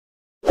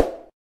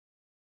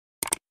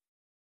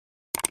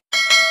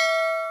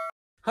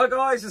Hi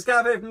guys, it's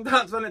Gav here from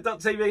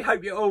dartsplanet.tv.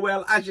 Hope you're all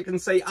well. As you can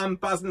see, I'm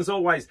buzzing as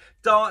always.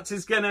 Darts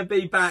is going to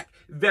be back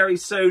very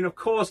soon, of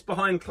course,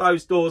 behind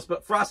closed doors.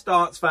 But for us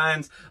darts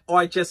fans,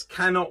 I just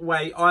cannot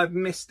wait. I've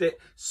missed it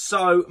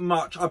so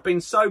much. I've been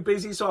so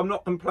busy, so I'm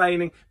not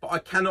complaining, but I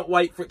cannot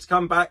wait for it to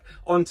come back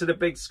onto the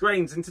big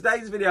screens. In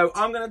today's video,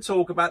 I'm going to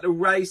talk about the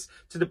race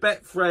to the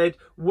Betfred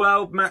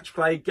World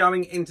Matchplay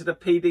going into the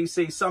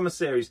PDC Summer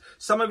Series.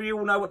 Some of you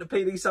will know what the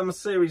PDC Summer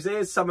Series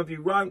is, some of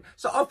you won't.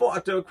 So I thought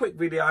I'd do a quick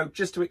video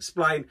just to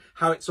explain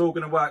how it's all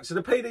going to work. So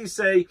the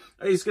PDC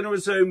is going to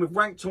resume with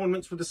ranked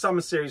tournaments with the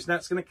Summer Series. Now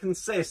it's going to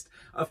consist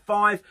of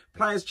 5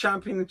 Players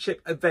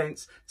Championship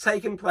events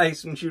taking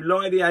place from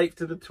July the 8th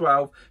to the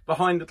 12th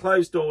behind the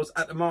closed doors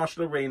at the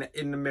Marshall Arena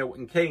in the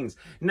Milton Keynes.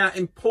 Now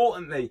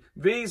importantly,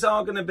 these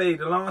are going to be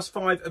the last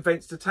 5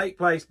 events to take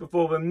place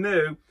before the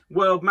new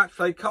World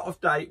Matchplay cut-off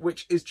date,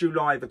 which is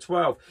July the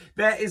 12th.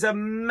 There is a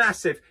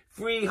massive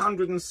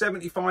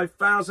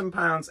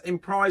 £375,000 in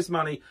prize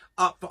money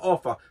up for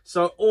offer.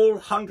 So all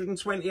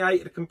 128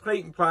 of the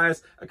competing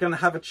players are going to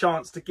have a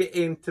chance to get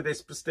into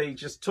this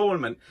prestigious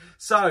tournament.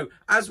 So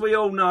as we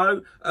all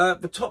know,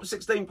 the top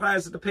 16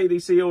 players of the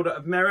PDC Order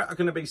of Merit are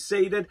going to be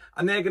seeded,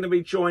 and they're going to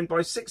be joined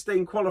by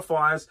 16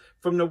 qualifiers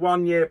from the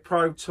 1-year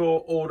Pro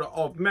Tour Order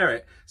of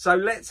Merit. So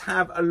let's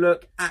have a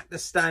look at the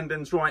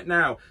standings right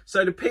now.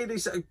 So the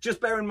PDC,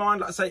 just bear in mind,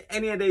 like I say,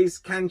 any of these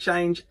can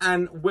change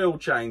and will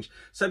change.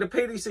 So the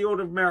PDC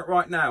Order of Merit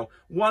right now: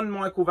 1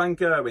 Michael Van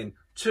Gerwen,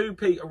 2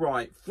 Peter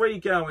Wright, 3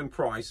 Gerwin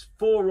Price,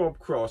 4 Rob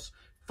Cross,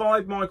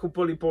 5 Michael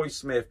Bully Boy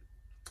Smith,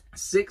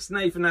 6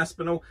 Nathan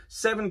Aspinall,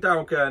 7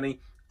 Darryl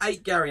Gurney,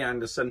 8 Gary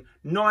Anderson,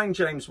 9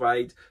 James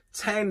Wade,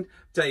 10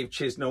 Dave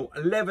Chisnell,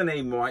 11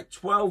 Ian White,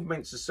 12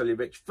 Mincer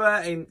Suljovic,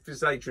 13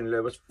 is Adrian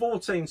Lewis,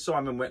 14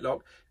 Simon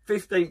Whitlock,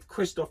 15th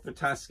Christoph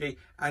Vitaski,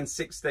 and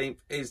 16th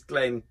is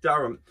Glenn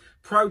Durham.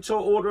 Pro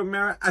Tour Order of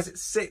Merit as it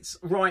sits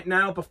right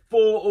now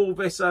before all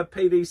this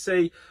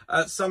PDC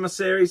Summer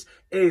Series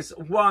is: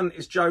 1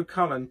 is Joe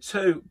Cullen,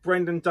 2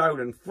 Brendan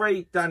Dolan,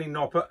 3 Danny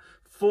Noppert,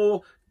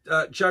 4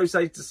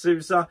 Jose De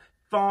Souza,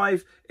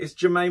 5 is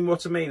Jermaine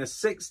Watamina,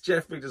 6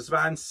 Jeffrey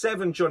Desvan,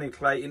 7 Johnny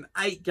Clayton,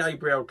 8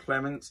 Gabriel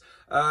Clements,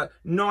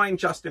 9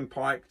 Justin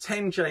Pike,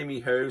 10 Jamie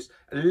Hughes,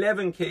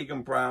 11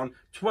 Keegan Brown,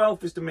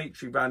 12th is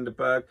Dimitri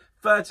Vandenberg,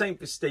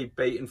 13th is Steve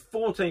Beaton,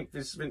 14th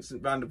is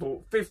Vincent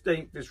Vanderbilt,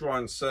 15th is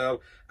Ryan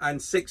Searle, and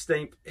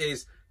 16th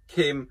is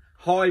Kim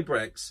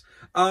Hybrex.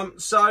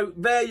 So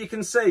there you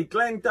can see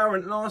Glenn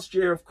Durrant last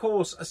year, of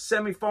course, a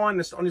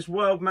semi-finalist on his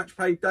World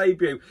Matchplay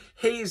debut.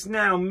 He is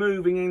now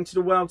moving into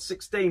the World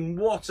 16.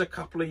 What a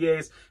couple of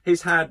years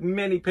he's had.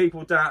 Many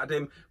people doubted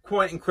him.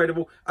 Quite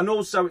incredible. And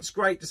also it's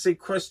great to see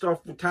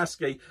Christoph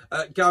Vitaski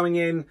going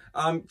in,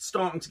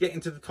 starting to get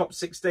into the top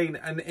 16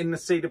 and in the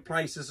seeded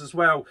places as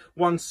well.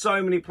 Won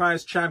so many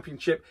Players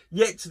Championship,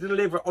 yet to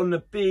deliver on the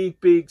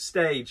big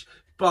stage.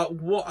 But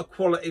what a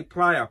quality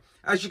player.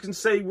 As you can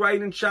see,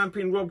 reigning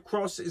champion Rob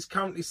Cross is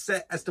currently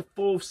set as the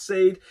 4th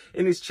seed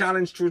in his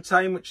challenge to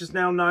retain, which is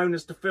now known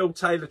as the Phil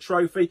Taylor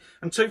Trophy.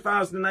 And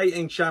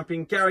 2018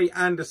 champion Gary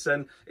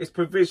Anderson is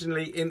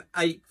provisionally in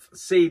 8th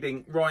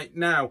seeding right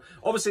now.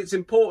 Obviously, it's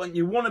important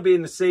you want to be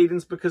in the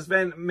seedings, because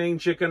then it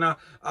means you're going to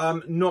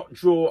not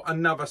draw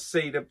another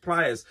seed of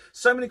players.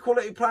 So many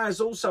quality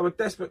players also are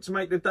desperate to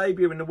make their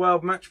debut in the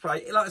World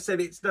Matchplay. Like I said,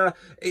 it's the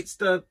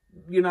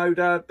you know,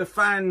 the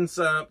fans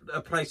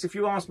place. If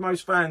you ask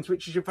most fans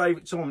which is your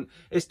favourite tournament,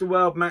 it's the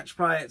World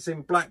Matchplay. It's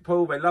in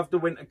Blackpool. They love the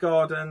Winter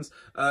Gardens.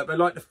 They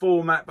like the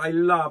format. They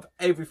love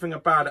everything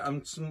about it,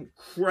 and some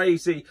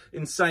crazy,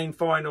 insane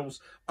finals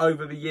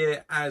over the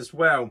year as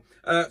well.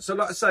 So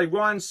like I say,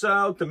 Ryan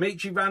Searle,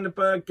 Dimitri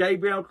Vandenberg,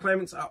 Gabriel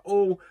Clements are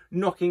all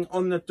knocking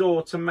on the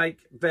door to make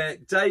their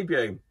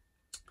debut.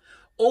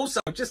 Also,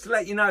 just to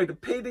let you know, the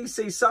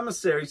PDC Summer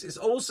Series is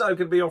also going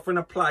to be offering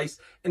a place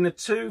in the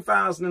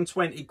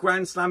 2020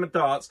 Grand Slam of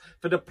Darts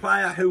for the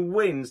player who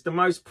wins the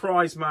most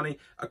prize money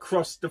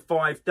across the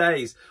 5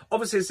 days.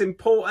 Obviously, it's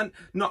important.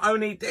 Not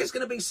only there's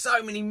going to be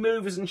so many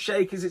movers and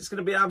shakers, it's going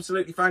to be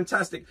absolutely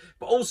fantastic,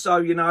 but also,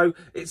 you know,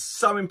 it's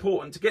so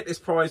important to get this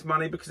prize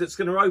money, because it's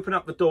going to open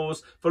up the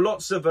doors for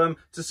lots of them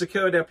to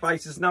secure their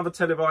places in other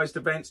televised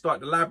events like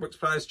the Ladbrokes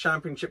Players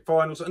Championship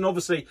Finals, and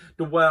obviously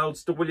the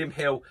Worlds, the William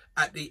Hill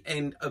at the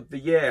end of the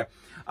year.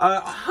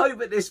 I hope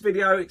that this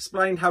video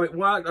explained how it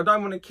worked. I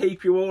don't want to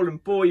keep you all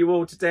and bore you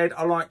all to death.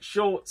 I like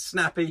short,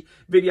 snappy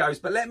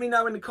videos. But let me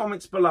know in the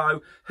comments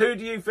below, who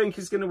do you think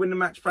is going to win the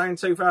match play in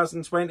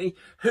 2020?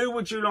 Who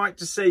would you like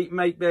to see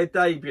make their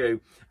debut?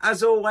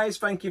 As always,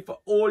 thank you for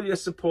all your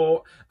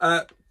support.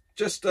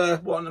 Just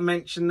want to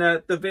mention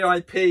the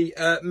VIP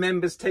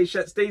members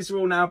t-shirts. These are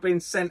all now being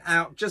sent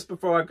out just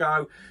before I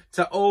go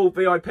to all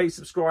VIP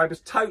subscribers,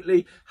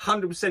 totally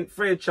 100%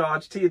 free of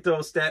charge to your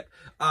doorstep,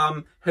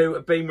 who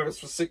have been with us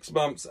for 6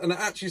 months. And it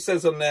actually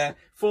says on there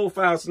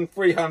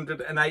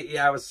 4,380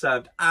 hours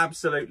served.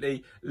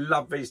 Absolutely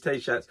love these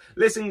t-shirts.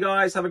 Listen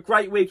guys, have a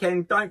great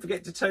weekend. Don't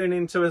forget to tune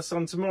in to us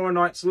on tomorrow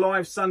night's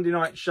live Sunday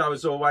night show,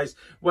 as always,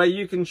 where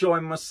you can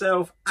join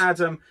myself,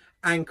 Adam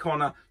and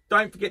Connor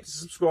Don't forget to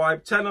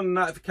subscribe, turn on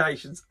the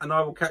notifications, and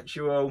I will catch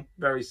you all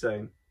very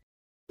soon.